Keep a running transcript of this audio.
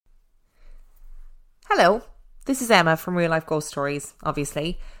Hello, this is Emma from Real Life Ghost Stories,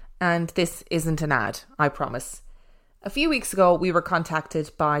 obviously, and this isn't an ad, I promise. A few weeks ago, we were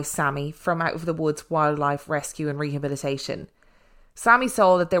contacted by Sammy from Out of the Woods Wildlife Rescue and Rehabilitation. Sammy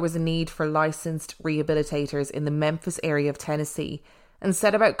saw that there was a need for licensed rehabilitators in the Memphis area of Tennessee and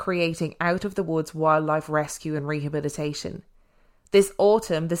set about creating Out of the Woods Wildlife Rescue and Rehabilitation. This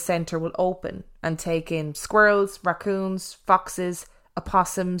autumn, the centre will open and take in squirrels, raccoons, foxes,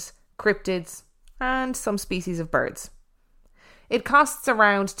 opossums, cryptids, and some species of birds. It costs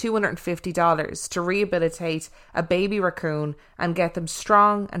around $250 to rehabilitate a baby raccoon and get them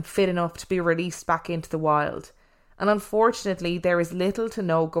strong and fit enough to be released back into the wild. And unfortunately, there is little to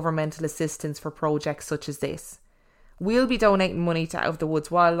no governmental assistance for projects such as this. We'll be donating money to Out of the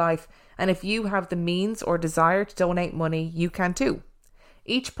Woods Wildlife, and if you have the means or desire to donate money, you can too.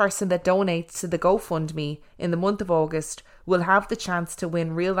 Each person that donates to the GoFundMe in the month of August will have the chance to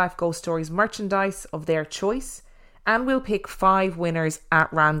win Real Life Ghost Stories merchandise of their choice, and we'll pick 5 winners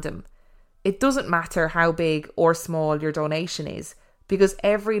at random. It doesn't matter how big or small your donation is, because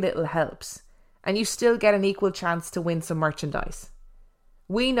every little helps, and you still get an equal chance to win some merchandise.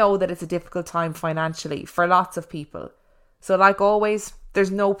 We know that it's a difficult time financially for lots of people, so like always,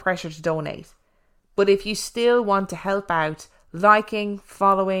 there's no pressure to donate. But if you still want to help out, liking,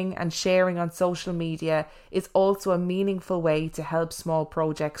 following and sharing on social media is also a meaningful way to help small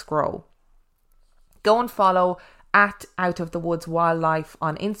projects grow. Go and follow at Out of the Woods Wildlife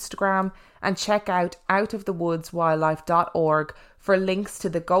on Instagram and check out outofthewoodswildlife.org for links to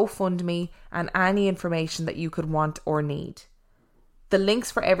the GoFundMe and any information that you could want or need. The links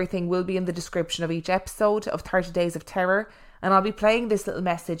for everything will be in the description of each episode of 30 Days of Terror, and I'll be playing this little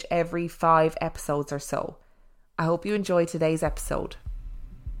message every 5 episodes or so. I hope you enjoy today's episode.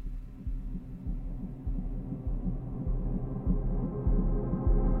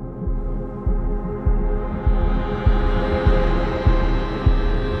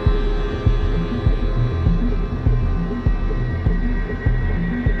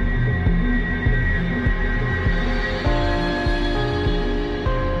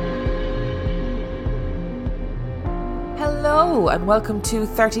 Hello and welcome to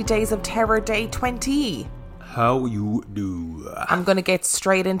 30 Days of Terror Day 20. How you do? I'm going to get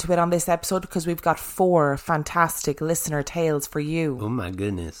straight into it on this episode because we've got 4 fantastic listener tales for you. Oh my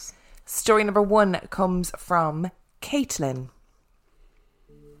goodness. Story number 1 comes from Caitlin.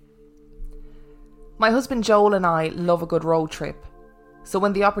 My husband Joel and I love a good road trip. So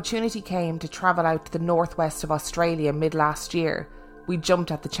when the opportunity came to travel out to the northwest of Australia mid last year, we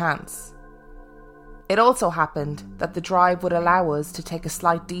jumped at the chance. It also happened that the drive would allow us to take a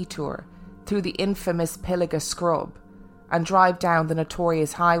slight detour through the infamous Pilliga Scrub and drive down the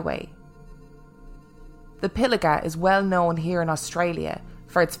notorious highway. The Pilliga is well known here in Australia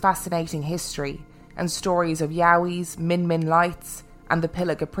for its fascinating history and stories of Yowies, Min Min Lights and the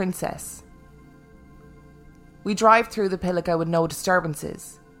Pilliga Princess. We drive through the Pilliga with no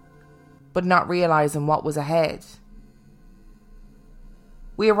disturbances, but not realising what was ahead.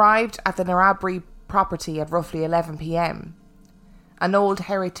 We arrived at the Narrabri property at roughly 11 p.m. An old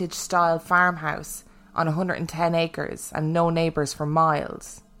heritage-style farmhouse on 110 acres and no neighbours for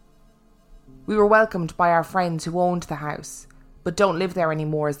miles. We were welcomed by our friends who owned the house, but don't live there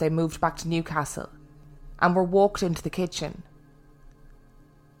anymore as they moved back to Newcastle, and were walked into the kitchen.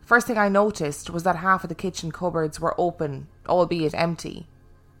 First thing I noticed was that half of the kitchen cupboards were open, albeit empty.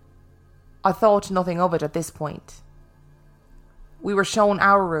 I thought nothing of it at this point. We were shown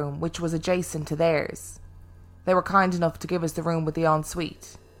our room, which was adjacent to theirs. They were kind enough to give us the room with the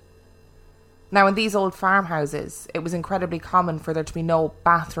ensuite. Now, in these old farmhouses, it was incredibly common for there to be no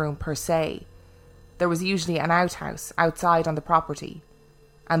bathroom per se. There was usually an outhouse outside on the property,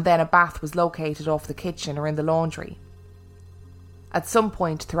 and then a bath was located off the kitchen or in the laundry. At some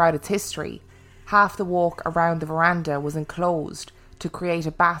point throughout its history, half the walk around the veranda was enclosed to create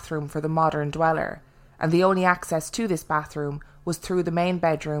a bathroom for the modern dweller, and the only access to this bathroom was through the main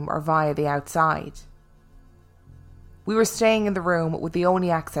bedroom or via the outside. We were staying in the room with the only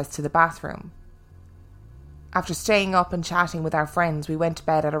access to the bathroom. After staying up and chatting with our friends, we went to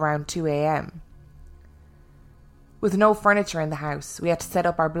bed at around 2 a.m. With no furniture in the house, we had to set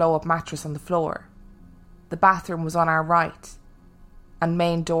up our blow-up mattress on the floor. The bathroom was on our right, and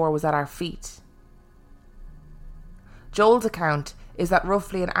main door was at our feet. Joel's account is that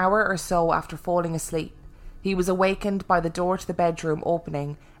roughly an hour or so after falling asleep, he was awakened by the door to the bedroom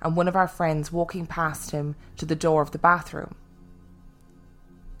opening and one of our friends walking past him to the door of the bathroom.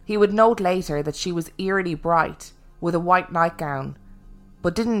 He would note later that she was eerily bright with a white nightgown,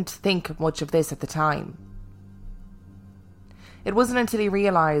 but didn't think much of this at the time. It wasn't until he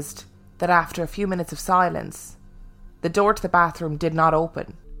realised that after a few minutes of silence, the door to the bathroom did not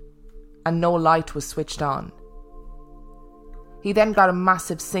open and no light was switched on. He then got a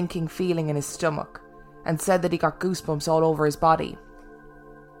massive sinking feeling in his stomach and said that he got goosebumps all over his body.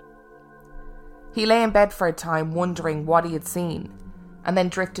 He lay in bed for a time wondering what he had seen and then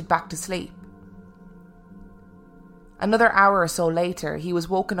drifted back to sleep. Another hour or so later, he was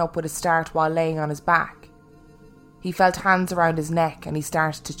woken up with a start while laying on his back. He felt hands around his neck and he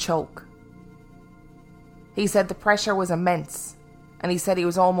started to choke. He said the pressure was immense, and he said he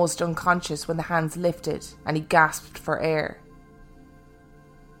was almost unconscious when the hands lifted and he gasped for air.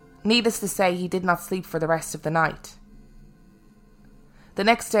 Needless to say, he did not sleep for the rest of the night. The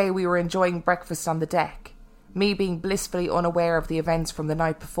next day we were enjoying breakfast on the deck, me being blissfully unaware of the events from the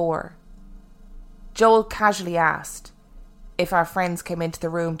night before. Joel casually asked if our friends came into the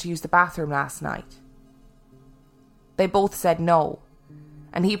room to use the bathroom last night. They both said no,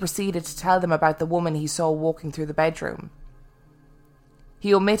 and he proceeded to tell them about the woman he saw walking through the bedroom.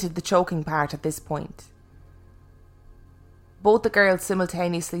 He omitted the choking part at this point. Both the girls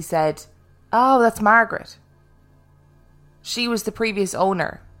simultaneously said, "Oh, that's Margaret. She was the previous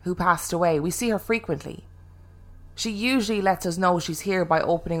owner who passed away. We see her frequently. She usually lets us know she's here by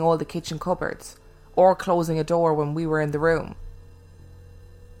opening all the kitchen cupboards or closing a door when we were in the room."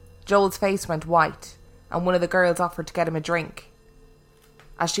 Joel's face went white and one of the girls offered to get him a drink.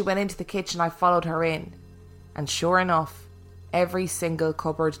 As she went into the kitchen, I followed her in, and sure enough, every single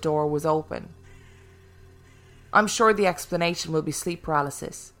cupboard door was open. I'm sure the explanation will be sleep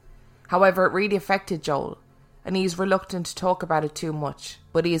paralysis. However, it really affected Joel, and he is reluctant to talk about it too much,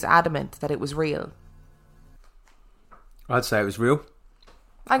 but he is adamant that it was real. I'd say it was real.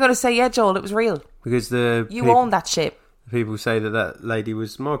 I'm going to say, yeah, Joel, it was real. Because you own that shit. People say that lady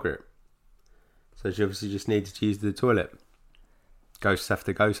was Margaret. So she obviously just needed to use the toilet. Ghosts have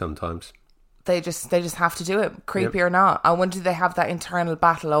to go sometimes. They just have to do it, creepy or not. I wonder, do they have that internal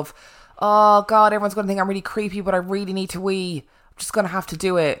battle of, oh God, everyone's going to think I'm really creepy, but I really need to wee. I'm just going to have to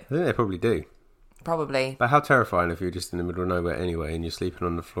do it. I think they probably do. Probably. But how terrifying if you're just in the middle of nowhere anyway and you're sleeping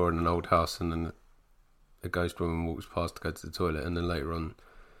on the floor in an old house and then a ghost woman walks past to go to the toilet and then later on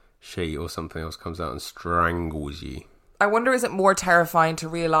she or something else comes out and strangles you. I wonder, is it more terrifying to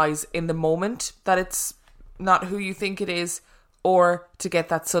realise in the moment that it's not who you think it is, or to get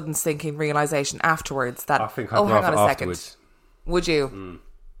that sudden sinking realisation afterwards that, I think oh, hang on a afterwards. second. Would you?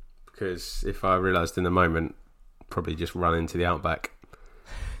 Because if I realised in the moment, probably just run into the outback.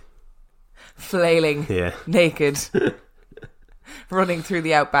 Flailing. Yeah. Naked. Running through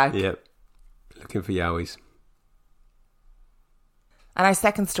the outback. Yep. Looking for yowies. And our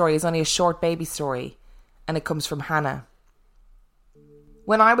second story is only a short baby story, and it comes from Hannah.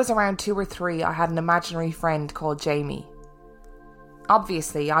 When I was around 2 or 3, I had an imaginary friend called Jamie.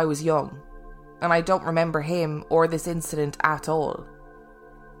 Obviously, I was young, and I don't remember him or this incident at all.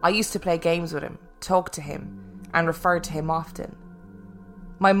 I used to play games with him, talk to him, and refer to him often.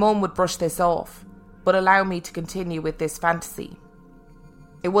 My mum would brush this off, but allow me to continue with this fantasy.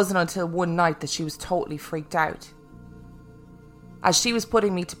 It wasn't until one night that she was totally freaked out. As she was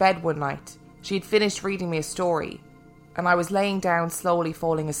putting me to bed one night, she had finished reading me a story, and I was laying down slowly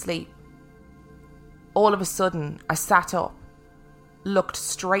falling asleep. All of a sudden, I sat up, looked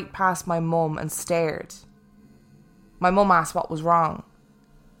straight past my mum and stared. My mum asked what was wrong,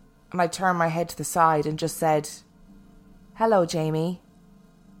 and I turned my head to the side and just said, "Hello, Jamie."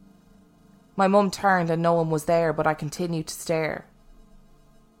 My mum turned and no one was there, but I continued to stare.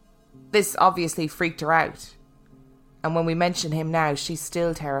 This obviously freaked her out, and when we mention him now, she's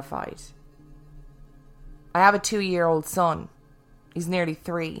still terrified. I have a 2-year-old son. He's nearly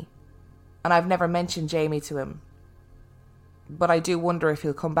 3, and I've never mentioned Jamie to him. But I do wonder if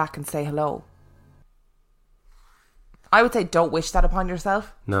he'll come back and say hello. I would say don't wish that upon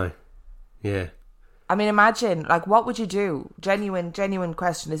yourself. No. Yeah. I mean, imagine, like, what would you do? Genuine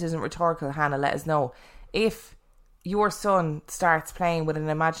question. This isn't rhetorical, Hannah, let us know. If your son starts playing with an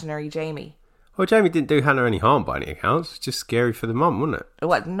imaginary Jamie. Well, Jamie didn't do Hannah any harm by any accounts. It's just scary for the mum, wasn't it?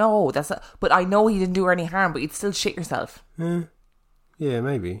 What? No, that's not, but I know he didn't do her any harm, but you'd still shit yourself. Yeah,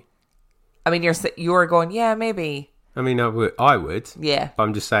 maybe. I mean, you're going, yeah, maybe. I mean, I would. Yeah. But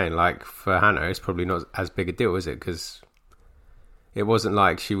I'm just saying, like, for Hannah, it's probably not as big a deal, is it? Because it wasn't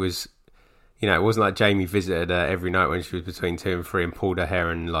like she was, you know, it wasn't like Jamie visited her every night when she was between 2 and 3 and pulled her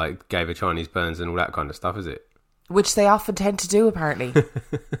hair and, like, gave her Chinese burns and all that kind of stuff, is it? Which they often tend to do, apparently.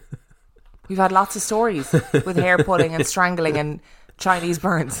 We've had lots of stories with hair pulling and strangling and Chinese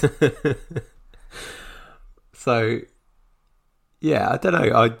burns. So, yeah, I don't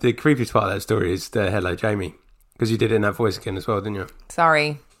know. The creepiest part of that story is the hello, Jamie. Because you did it in that voice again as well, didn't you?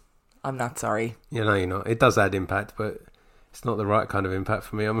 Sorry. I'm not sorry. Yeah, no, you're not. It does add impact, but it's not the right kind of impact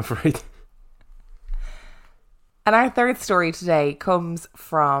for me, I'm afraid. And our third story today comes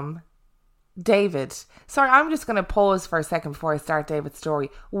from David. Sorry, I'm just going to pause for a second before I start David's story.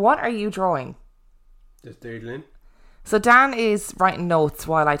 What are you drawing? Just doodling. So Dan is writing notes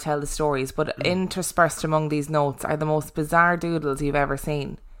while I tell the stories, but interspersed among these notes are the most bizarre doodles you've ever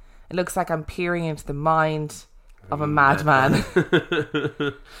seen. It looks like I'm peering into the mind of a madman.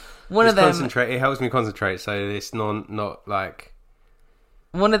 One of them. It helps me concentrate, so it's not like.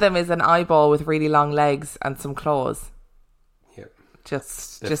 One of them is an eyeball with really long legs and some claws. Yep.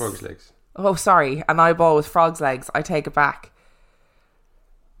 They're frog's legs. Oh, sorry, an eyeball with frog's legs. I take it back.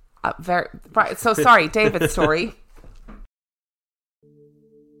 Right. So sorry, David's story.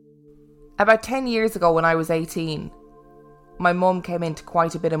 About 10 years ago, when I was 18, my mum came into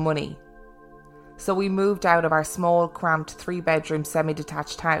quite a bit of money. So we moved out of our small, cramped, 3-bedroom,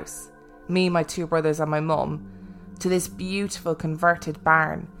 semi-detached house, me, my 2 brothers and my mum, to this beautiful converted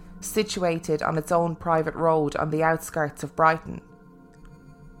barn, situated on its own private road on the outskirts of Brighton.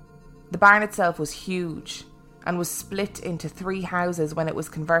 The barn itself was huge and was split into 3 houses when it was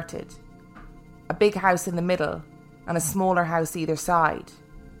converted. A big house in the middle and a smaller house either side.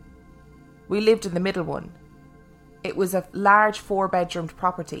 We lived in the middle one. It was a large 4-bedroomed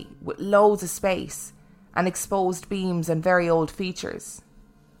property with loads of space and exposed beams and very old features.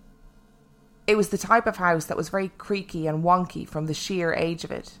 It was the type of house that was very creaky and wonky from the sheer age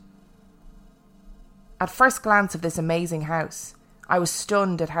of it. At first glance of this amazing house, I was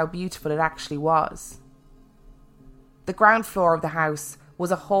stunned at how beautiful it actually was. The ground floor of the house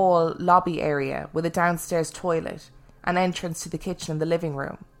was a hall lobby area with a downstairs toilet, an entrance to the kitchen and the living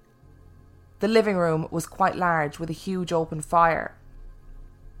room. The living room was quite large with a huge open fire.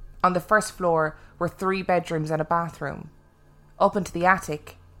 On the first floor were 3 bedrooms and a bathroom. Up into the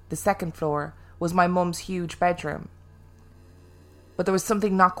attic, the second floor, was my mum's huge bedroom. But there was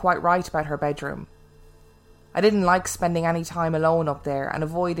something not quite right about her bedroom. I didn't like spending any time alone up there and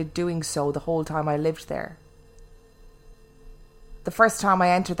avoided doing so the whole time I lived there. The first time I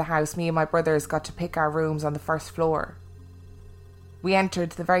entered the house, me and my brothers got to pick our rooms on the first floor. We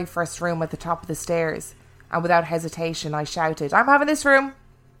entered the very first room at the top of the stairs, and without hesitation I shouted, "I'm having this room!"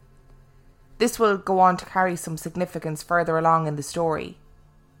 This will go on to carry some significance further along in the story.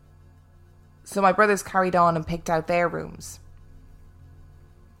 So my brothers carried on and picked out their rooms.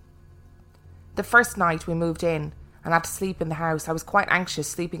 The first night we moved in and had to sleep in the house, I was quite anxious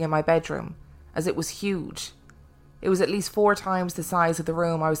sleeping in my bedroom, as it was huge. It was at least 4 times the size of the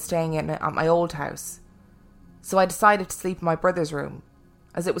room I was staying in at my old house. So I decided to sleep in my brother's room,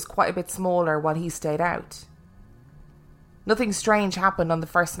 as it was quite a bit smaller while he stayed out. Nothing strange happened on the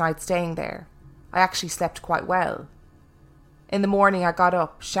first night staying there. I actually slept quite well. In the morning I got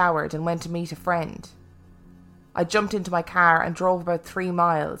up, showered and went to meet a friend. I jumped into my car and drove about 3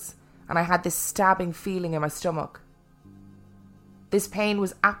 miles, and I had this stabbing feeling in my stomach. This pain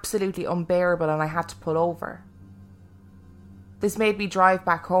was absolutely unbearable and I had to pull over. This made me drive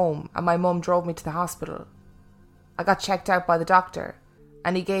back home and my mum drove me to the hospital. I got checked out by the doctor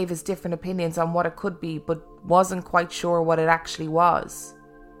and he gave his different opinions on what it could be, but wasn't quite sure what it actually was.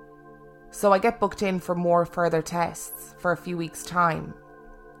 So I get booked in for more further tests for a few weeks' time.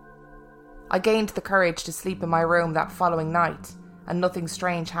 I gained the courage to sleep in my room that following night and nothing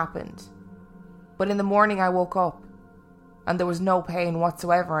strange happened. But in the morning I woke up and there was no pain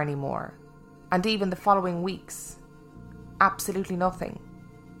whatsoever anymore. And even the following weeks, absolutely nothing.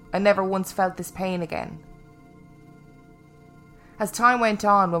 I never once felt this pain again. As time went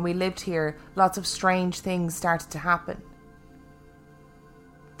on, when we lived here, lots of strange things started to happen.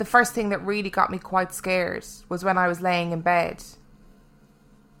 The first thing that really got me quite scared was when I was laying in bed.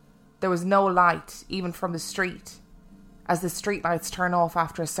 There was no light, even from the street, as the street lights turn off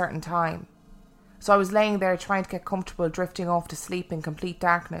after a certain time. So I was laying there trying to get comfortable, drifting off to sleep in complete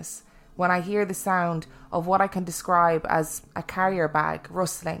darkness, when I hear the sound of what I can describe as a carrier bag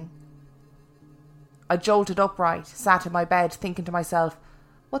rustling. I jolted upright, sat in my bed thinking to myself,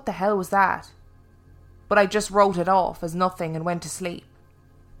 what the hell was that? But I just wrote it off as nothing and went to sleep.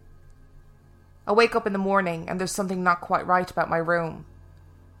 I wake up in the morning and there's something not quite right about my room.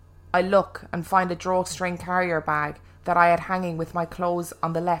 I look and find a drawstring carrier bag that I had hanging with my clothes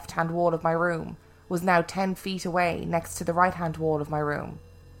on the left-hand wall of my room was now 10 feet away next to the right-hand wall of my room.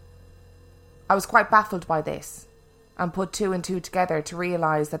 I was quite baffled by this and put 2 and 2 together to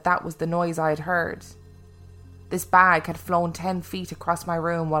realise that that was the noise I had heard. This bag had flown 10 feet across my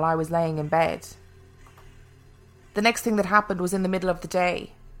room while I was laying in bed. The next thing that happened was in the middle of the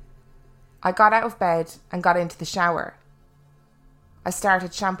day. I got out of bed and got into the shower. I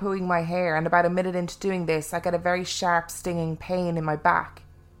started shampooing my hair, and about a minute into doing this, I get a very sharp, stinging pain in my back,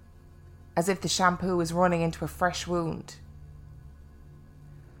 as if the shampoo was running into a fresh wound.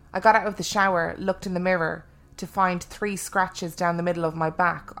 I got out of the shower, looked in the mirror, to find 3 scratches down the middle of my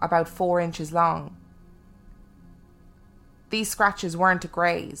back, about 4 inches long. These scratches weren't a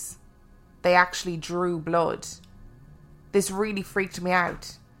graze. They actually drew blood. This really freaked me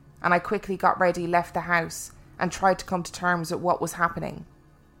out, and I quickly got ready, left the house, and tried to come to terms with what was happening.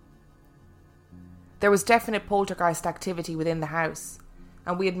 There was definite poltergeist activity within the house,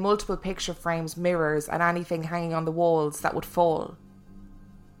 and we had multiple picture frames, mirrors, and anything hanging on the walls that would fall.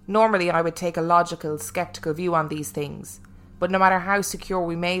 Normally I would take a logical, sceptical view on these things, but no matter how secure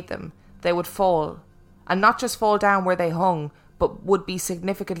we made them, they would fall, and not just fall down where they hung, but would be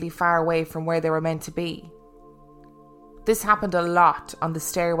significantly far away from where they were meant to be. This happened a lot on the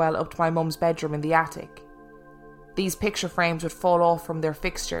stairwell up to my mum's bedroom in the attic. These picture frames would fall off from their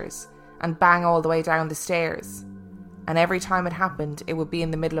fixtures and bang all the way down the stairs, and every time it happened, it would be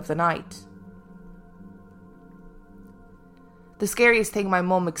in the middle of the night. The scariest thing my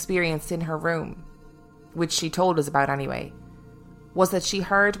mum experienced in her room, which she told us about anyway, was that she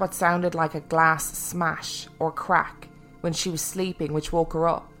heard what sounded like a glass smash or crack when she was sleeping, which woke her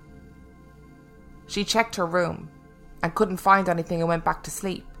up. She checked her room and couldn't find anything and went back to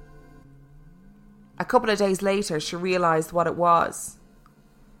sleep. A couple of days later, she realised what it was.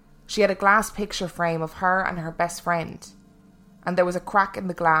 She had a glass picture frame of her and her best friend, and there was a crack in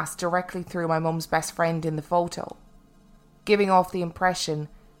the glass directly through my mum's best friend in the photo, giving off the impression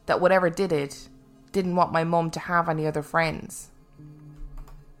that whatever did it didn't want my mum to have any other friends.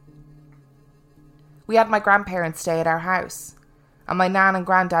 We had my grandparents stay at our house, and my nan and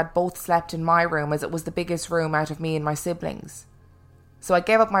granddad both slept in my room as it was the biggest room out of me and my siblings. So I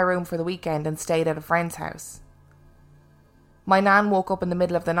gave up my room for the weekend and stayed at a friend's house. My nan woke up in the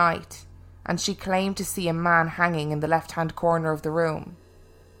middle of the night, and she claimed to see a man hanging in the left-hand corner of the room.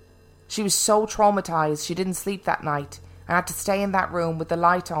 She was so traumatised she didn't sleep that night and had to stay in that room with the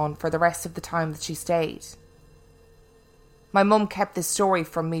light on for the rest of the time that she stayed. My mum kept this story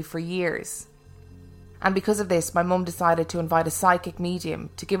from me for years, and because of this, my mum decided to invite a psychic medium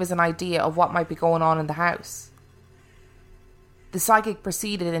to give us an idea of what might be going on in the house. The psychic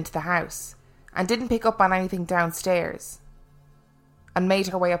proceeded into the house and didn't pick up on anything downstairs, and made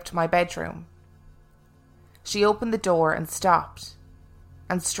her way up to my bedroom. She opened the door and stopped,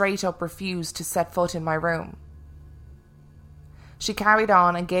 and straight up refused to set foot in my room. She carried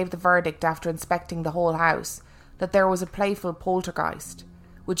on and gave the verdict after inspecting the whole house that there was a playful poltergeist,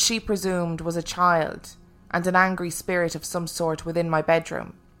 which she presumed was a child and an angry spirit of some sort within my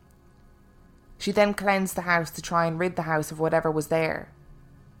bedroom. She then cleansed the house to try and rid the house of whatever was there.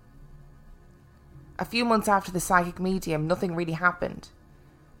 A few months after the psychic medium, nothing really happened.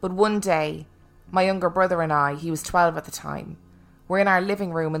 But one day, my younger brother and I, he was 12 at the time, were in our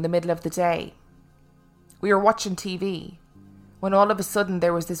living room in the middle of the day. We were watching TV, when all of a sudden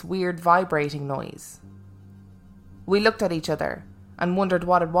there was this weird vibrating noise. We looked at each other and wondered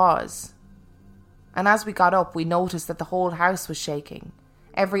what it was. And as we got up, we noticed that the whole house was shaking.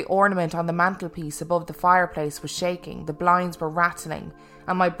 Every ornament on the mantelpiece above the fireplace was shaking, the blinds were rattling,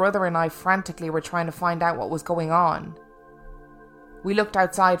 and my brother and I frantically were trying to find out what was going on. We looked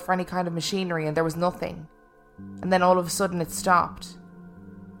outside for any kind of machinery and there was nothing. And then all of a sudden it stopped.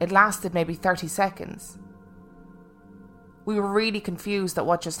 It lasted maybe 30 seconds. We were really confused at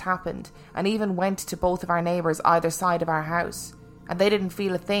what just happened, and even went to both of our neighbours either side of our house, and they didn't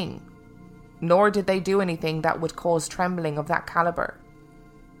feel a thing. Nor did they do anything that would cause trembling of that calibre.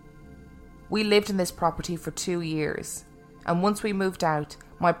 We lived in this property for 2 years, and once we moved out,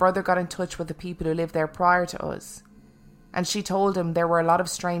 my brother got in touch with the people who lived there prior to us, and she told him there were a lot of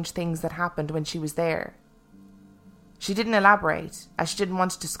strange things that happened when she was there. She didn't elaborate, as she didn't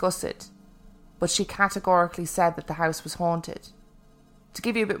want to discuss it, but she categorically said that the house was haunted. To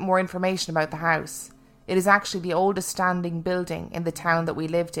give you a bit more information about the house, it is actually the oldest standing building in the town that we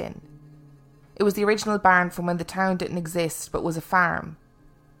lived in. It was the original barn from when the town didn't exist but was a farm.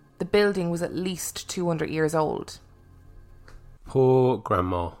 The building was at least 200 years old. Poor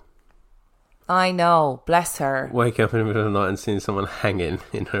grandma. I know, bless her. Waking up in the middle of the night and seeing someone hanging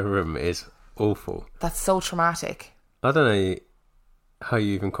in her room is awful. That's so traumatic. I don't know how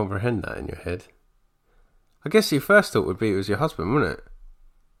you even comprehend that in your head. I guess your first thought would be it was your husband, wouldn't it?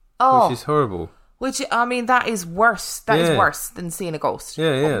 Oh. Which is horrible. Which, I mean, that is worse. That is worse than seeing a ghost.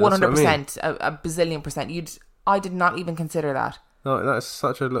 Yeah, 100%, a bazillion percent. I did not even consider that. No, that's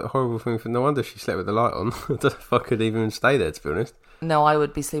such a horrible thing. No wonder she slept with the light on. I don't know if I could even stay there, to be honest. No, I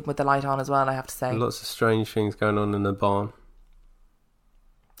would be sleeping with the light on as well, I have to say. Lots of strange things going on in the barn.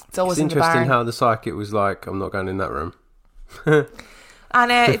 It's always It's in the interesting barn. how the psychic was like, I'm not going in that room. And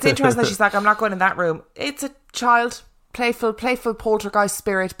it's interesting that she's like, I'm not going in that room. It's a child, playful poltergeist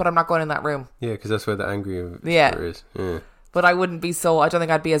spirit, but I'm not going in that room. Yeah, because that's where the angry Yeah. spirit is. Yeah. But I wouldn't be so. I don't think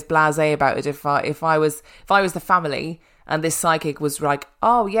I'd be as blasé about it if I was the family and this psychic was like,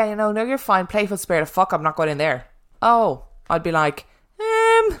 oh yeah, no, you're fine, playful spirit. Fuck, I'm not going in there. Oh, I'd be like,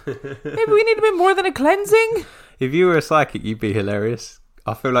 maybe we need a bit more than a cleansing. If you were a psychic, you'd be hilarious.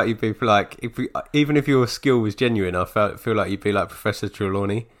 I feel like you'd be like, even if your skill was genuine, I feel like you'd be like Professor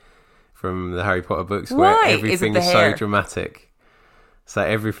Trelawney from the Harry Potter books, where Why? everything Is is it the hair? so dramatic. So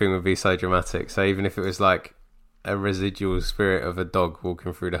everything would be so dramatic. So even if it was like a residual spirit of a dog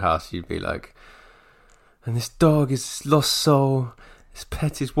walking through the house, you'd be like, and this dog is this lost soul. This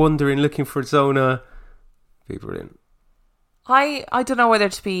pet is wandering, looking for its owner. Be brilliant. I don't know whether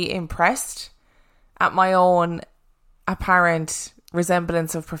to be impressed at my own apparent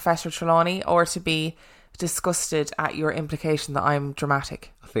resemblance of Professor Trelawney or to be disgusted at your implication that I'm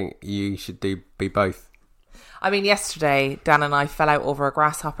dramatic. I think you should be both. I mean, yesterday, Dan and I fell out over a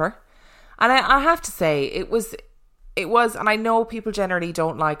grasshopper. And I have to say, it was, and I know people generally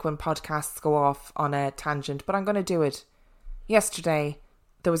don't like when podcasts go off on a tangent, but I'm going to do it. Yesterday,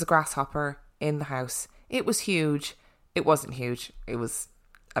 there was a grasshopper in the house. It was huge. It wasn't huge. It was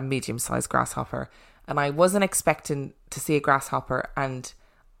a medium-sized grasshopper. And I wasn't expecting to see a grasshopper, and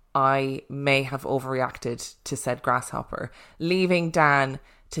I may have overreacted to said grasshopper, leaving Dan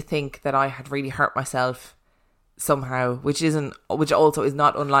to think that I had really hurt myself somehow, which also is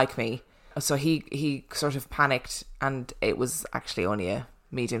not unlike me. So he sort of panicked, and it was actually only a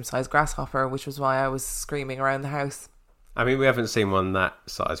medium-sized grasshopper, which was why I was screaming around the house. I mean, we haven't seen one that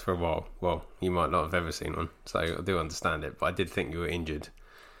size for a while. Well, you might not have ever seen one, so I do understand it. But I did think you were injured.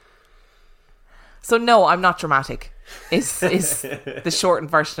 So no, I'm not dramatic, is the shortened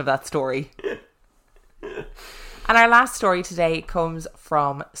version of that story. And our last story today comes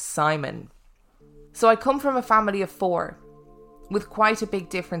from Simon. So I come from a family of 4, with quite a big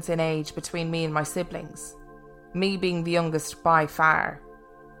difference in age between me and my siblings. Me being the youngest by far.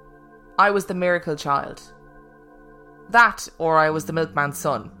 I was the miracle child. That, or I was the milkman's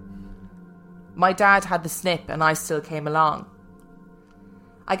son. My dad had the snip and I still came along.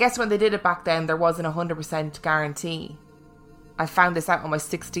 I guess when they did it back then, there wasn't a 100% guarantee. I found this out on my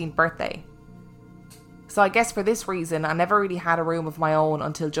 16th birthday. So I guess for this reason, I never really had a room of my own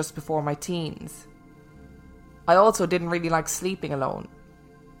until just before my teens. I also didn't really like sleeping alone.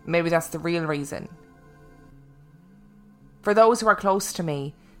 Maybe that's the real reason. For those who are close to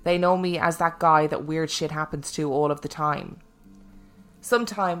me, they know me as that guy that weird shit happens to all of the time.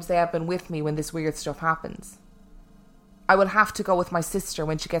 Sometimes they have been with me when this weird stuff happens. I will have to go with my sister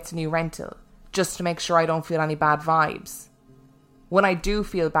when she gets a new rental, just to make sure I don't feel any bad vibes. When I do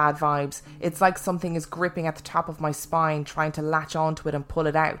feel bad vibes, it's like something is gripping at the top of my spine, trying to latch onto it and pull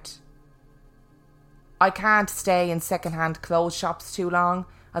it out. I can't stay in second-hand clothes shops too long,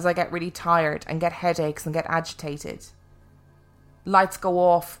 as I get really tired and get headaches and get agitated. Lights go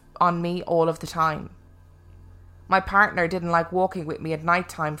off on me all of the time. My partner didn't like walking with me at night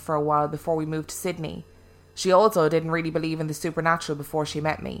time for a while before we moved to Sydney. She also didn't really believe in the supernatural before she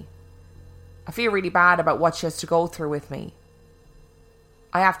met me. I feel really bad about what she has to go through with me.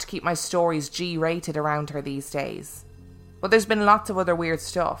 I have to keep my stories G-rated around her these days. But there's been lots of other weird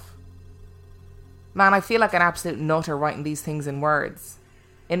stuff. Man, I feel like an absolute nutter writing these things in words.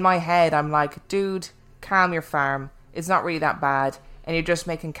 In my head, I'm like, dude, calm your farm. It's not really that bad, and you're just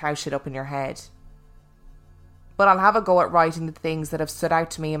making cow shit up in your head. But I'll have a go at writing the things that have stood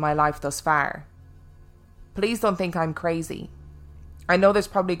out to me in my life thus far. Please don't think I'm crazy. I know there's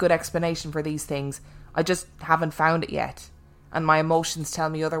probably a good explanation for these things, I just haven't found it yet, and my emotions tell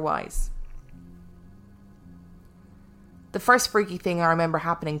me otherwise. The first freaky thing I remember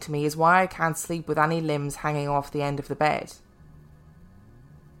happening to me is why I can't sleep with any limbs hanging off the end of the bed.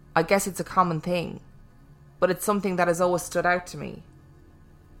 I guess it's a common thing, but it's something that has always stood out to me.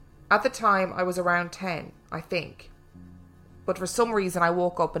 At the time, I was around 10, I think. But for some reason, I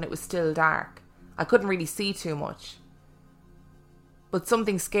woke up and it was still dark. I couldn't really see too much. But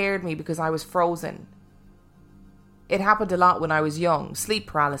something scared me because I was frozen. It happened a lot when I was young, sleep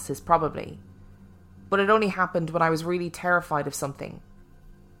paralysis probably. But it only happened when I was really terrified of something.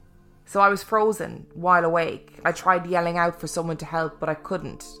 So I was frozen while awake. I tried yelling out for someone to help, but I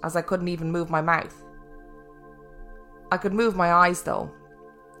couldn't, as I couldn't even move my mouth. I could move my eyes though,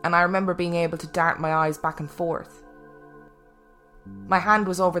 and I remember being able to dart my eyes back and forth. My hand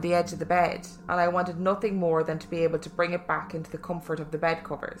was over the edge of the bed, and I wanted nothing more than to be able to bring it back into the comfort of the bed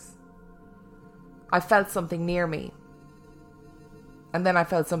covers. I felt something near me. and then I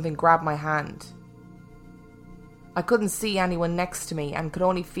felt something grab my hand. I couldn't see anyone next to me and could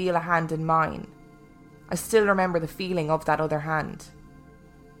only feel a hand in mine. I still remember the feeling of that other hand.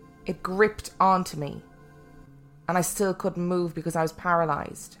 It gripped onto me, and I still couldn't move because I was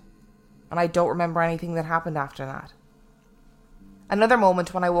paralysed, and I don't remember anything that happened after that. Another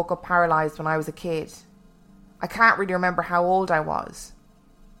moment when I woke up paralysed when I was a kid. I can't really remember how old I was.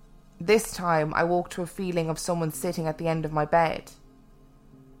 This time I woke to a feeling of someone sitting at the end of my bed.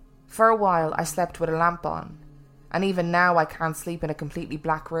 For a while I slept with a lamp on, and even now I can't sleep in a completely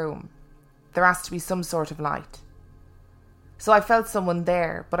black room. There has to be some sort of light. So I felt someone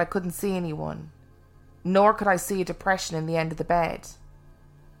there, but I couldn't see anyone, nor could I see a depression in the end of the bed.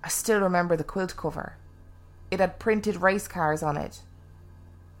 I still remember the quilt cover. It had printed race cars on it.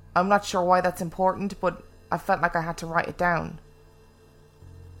 I'm not sure why that's important, but I felt like I had to write it down.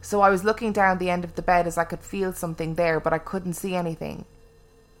 So I was looking down the end of the bed as I could feel something there, but I couldn't see anything.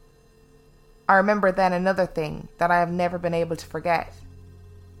 I remember then another thing that I have never been able to forget.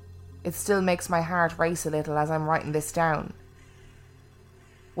 It still makes my heart race a little as I'm writing this down.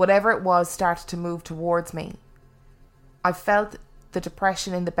 Whatever it was started to move towards me. I felt the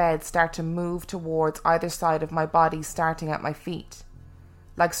depression in the bed start to move towards either side of my body, starting at my feet,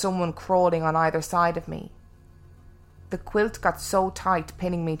 like someone crawling on either side of me. The quilt got so tight,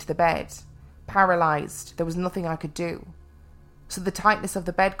 pinning me to the bed. Paralysed, there was nothing I could do. So the tightness of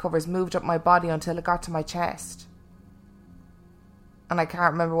the bed covers moved up my body until it got to my chest. And I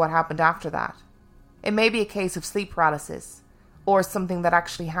can't remember what happened after that. It may be a case of sleep paralysis, or something that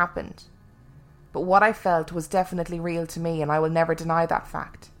actually happened. But what I felt was definitely real to me, and I will never deny that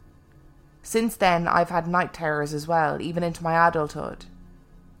fact. Since then, I've had night terrors as well, even into my adulthood.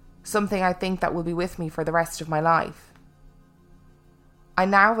 Something I think that will be with me for the rest of my life. I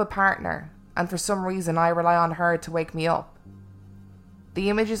now have a partner, and for some reason I rely on her to wake me up. The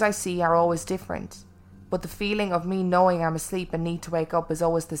images I see are always different, but the feeling of me knowing I'm asleep and need to wake up is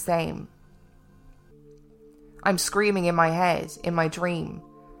always the same. I'm screaming in my head, in my dream.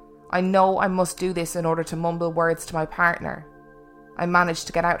 I know I must do this in order to mumble words to my partner. I manage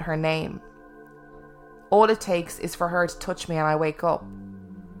to get out her name. All it takes is for her to touch me and I wake up.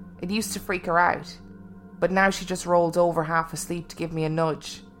 It used to freak her out, but now she just rolls over half asleep to give me a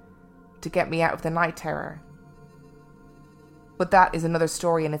nudge, to get me out of the night terror. But that is another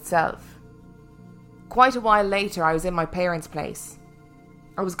story in itself. Quite a while later, I was in my parents' place.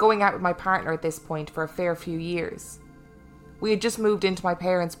 I was going out with my partner at this point for a fair few years. We had just moved into my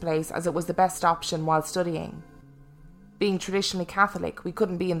parents' place as it was the best option while studying. Being traditionally Catholic, we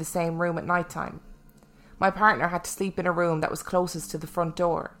couldn't be in the same room at night time. My partner had to sleep in a room that was closest to the front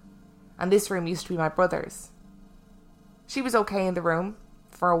door, and this room used to be my brother's. She was okay in the room,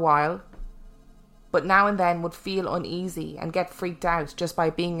 for a while, but now and then would feel uneasy and get freaked out just by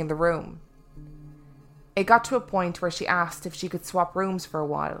being in the room. It got to a point where she asked if she could swap rooms for a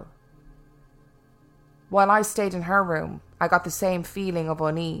while. While I stayed in her room, I got the same feeling of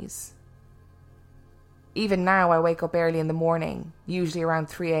unease. Even now I wake up early in the morning, usually around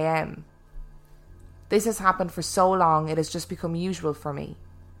 3 a.m. This has happened for so long it has just become usual for me.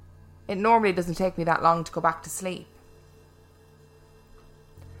 It normally doesn't take me that long to go back to sleep.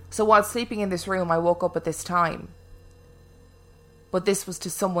 So while sleeping in this room I woke up at this time. But this was to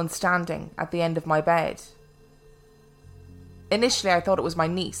someone standing at the end of my bed. Initially I thought it was my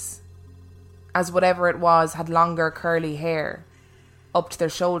niece, as whatever it was had longer curly hair, up to their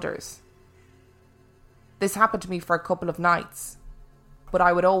shoulders. This happened to me for a couple of nights, but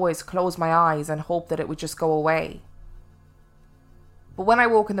I would always close my eyes and hope that it would just go away. But when I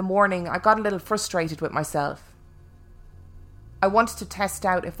woke in the morning, I got a little frustrated with myself. I wanted to test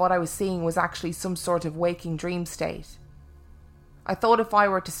out if what I was seeing was actually some sort of waking dream state. I thought if I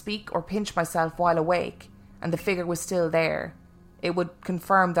were to speak or pinch myself while awake, and the figure was still there, it would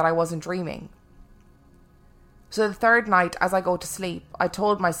confirm that I wasn't dreaming. So the third night, as I go to sleep, I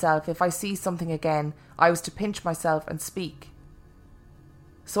told myself if I see something again, I was to pinch myself and speak.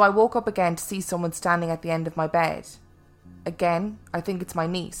 So I woke up again to see someone standing at the end of my bed. Again, I think it's my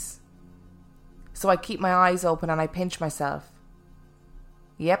niece. So I keep my eyes open and I pinch myself.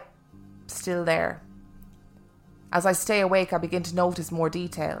 Yep, still there. As I stay awake, I begin to notice more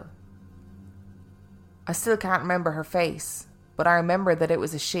detail. I still can't remember her face, but I remember that it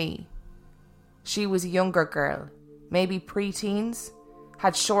was a she. She was a younger girl, maybe pre-teens,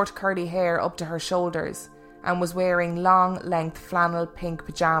 had short curly hair up to her shoulders, and was wearing long-length flannel pink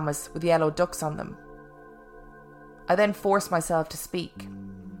pyjamas with yellow ducks on them. I then force myself to speak.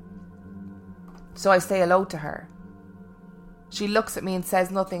 So I say hello to her. She looks at me and says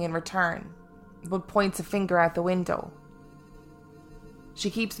nothing in return, but points a finger out the window. She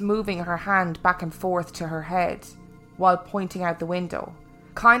keeps moving her hand back and forth to her head while pointing out the window,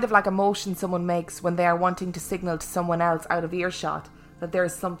 kind of like a motion someone makes when they are wanting to signal to someone else out of earshot that there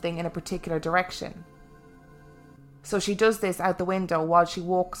is something in a particular direction. So she does this out the window while she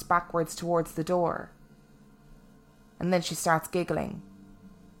walks backwards towards the door. And then she starts giggling.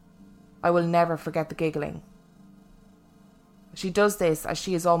 I will never forget the giggling. She does this as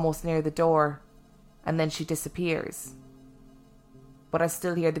she is almost near the door, and then she disappears. But I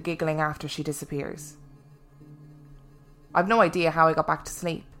still hear the giggling after she disappears. I've no idea how I got back to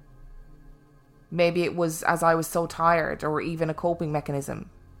sleep. Maybe it was as I was so tired, or even a coping mechanism,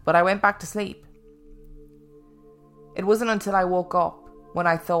 but I went back to sleep. It wasn't until I woke up when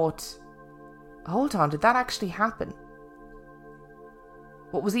I thought, hold on, did that actually happen?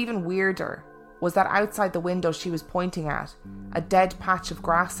 What was even weirder was that outside the window she was pointing at, a dead patch of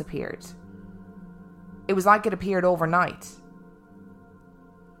grass appeared. It was like it appeared overnight.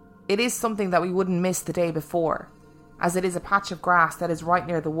 It is something that we wouldn't miss the day before, as it is a patch of grass that is right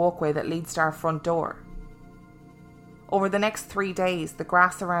near the walkway that leads to our front door. Over the next 3 days, the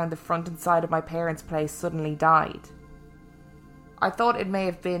grass around the front and side of my parents' place suddenly died. I thought it may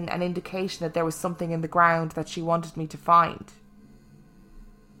have been an indication that there was something in the ground that she wanted me to find.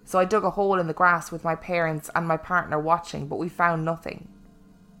 So I dug a hole in the grass with my parents and my partner watching, but we found nothing.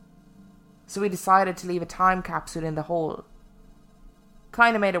 So we decided to leave a time capsule in the hole.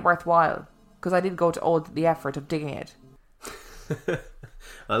 Kind of made it worthwhile, because I did go to all the effort of digging it.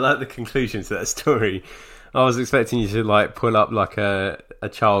 I like the conclusion to that story. I was expecting you to pull up a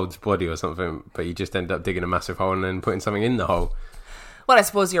child's body or something, but you just end up digging a massive hole and then putting something in the hole. Well, I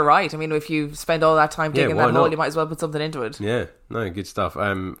suppose you're right. I mean, if you spend all that time digging that hole, you might as well put something into it. Yeah, no, good stuff.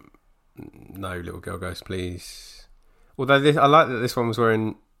 No, little girl ghost, please. Although I like that this one was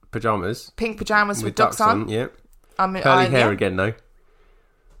wearing pyjamas. Pink pyjamas with ducks on. Yeah. Curly hair again, though.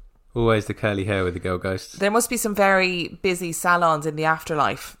 Always the curly hair with the girl ghost. There must be some very busy salons in the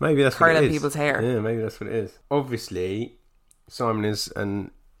afterlife. Maybe that's what it is. Curling people's hair. Yeah, maybe that's what it is. Obviously, Simon is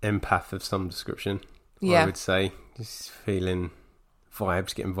an empath of some description. Yeah. I would say. Just feeling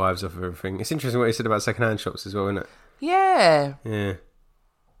vibes, getting vibes off of everything. It's interesting what you said about secondhand shops as well, isn't it? Yeah. Yeah.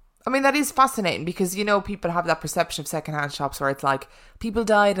 I mean, that is fascinating because, people have that perception of secondhand shops where it's like, people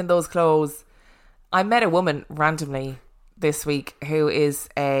died in those clothes. I met a woman randomly this week who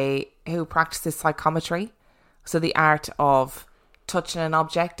practices psychometry, so the art of touching an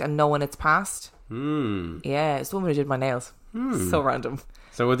object and knowing its past. Yeah, it's the woman who did my nails. So random.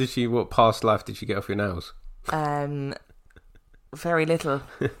 So what past life did she get off your nails? Very little.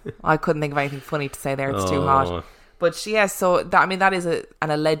 I couldn't think of anything funny to say there. It's too hot. But so that is an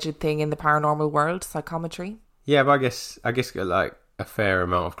alleged thing in the paranormal world, psychometry. Yeah, but I guess a fair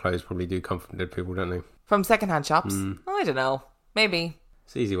amount of clothes probably do come from dead people, don't they? From secondhand shops? I don't know. Maybe.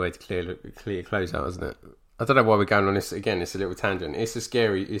 It's an easy way to clear clothes out, isn't it? I don't know why we're going on this again. It's a little tangent. It's a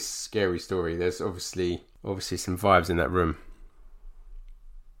scary story. There's obviously some vibes in that room,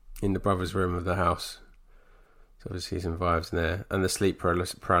 in the brother's room of the house. There's obviously some vibes in there, and the sleep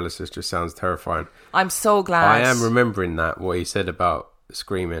paralysis just sounds terrifying. I'm so glad. I am remembering what he said about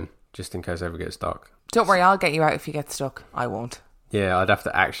screaming, just in case I ever get stuck. Don't worry, I'll get you out if you get stuck. I won't. Yeah, I'd have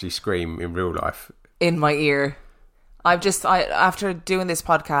to actually scream in real life. In my ear. After doing this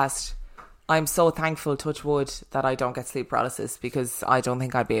podcast, I'm so thankful, touch wood, that I don't get sleep paralysis, because I don't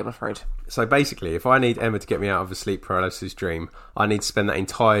think I'd be able for it. So basically, if I need Emma to get me out of a sleep paralysis dream, I need to spend that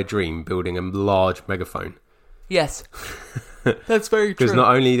entire dream building a large megaphone. Yes. That's very true. Because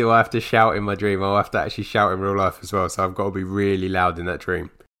not only do I have to shout in my dream, I'll have to actually shout in real life as well, so I've got to be really loud in that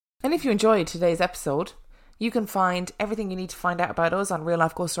dream. And if you enjoyed today's episode, you can find everything you need to find out about us on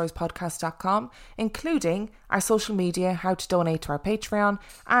reallifeghoststoriespodcast.com, including our social media, how to donate to our Patreon,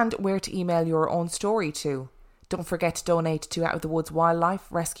 and where to email your own story to. Don't forget to donate to Out of the Woods Wildlife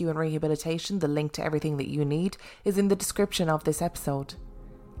Rescue and Rehabilitation. The link to everything that you need is in the description of this episode.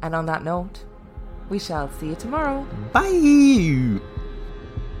 And on that note, we shall see you tomorrow. Bye!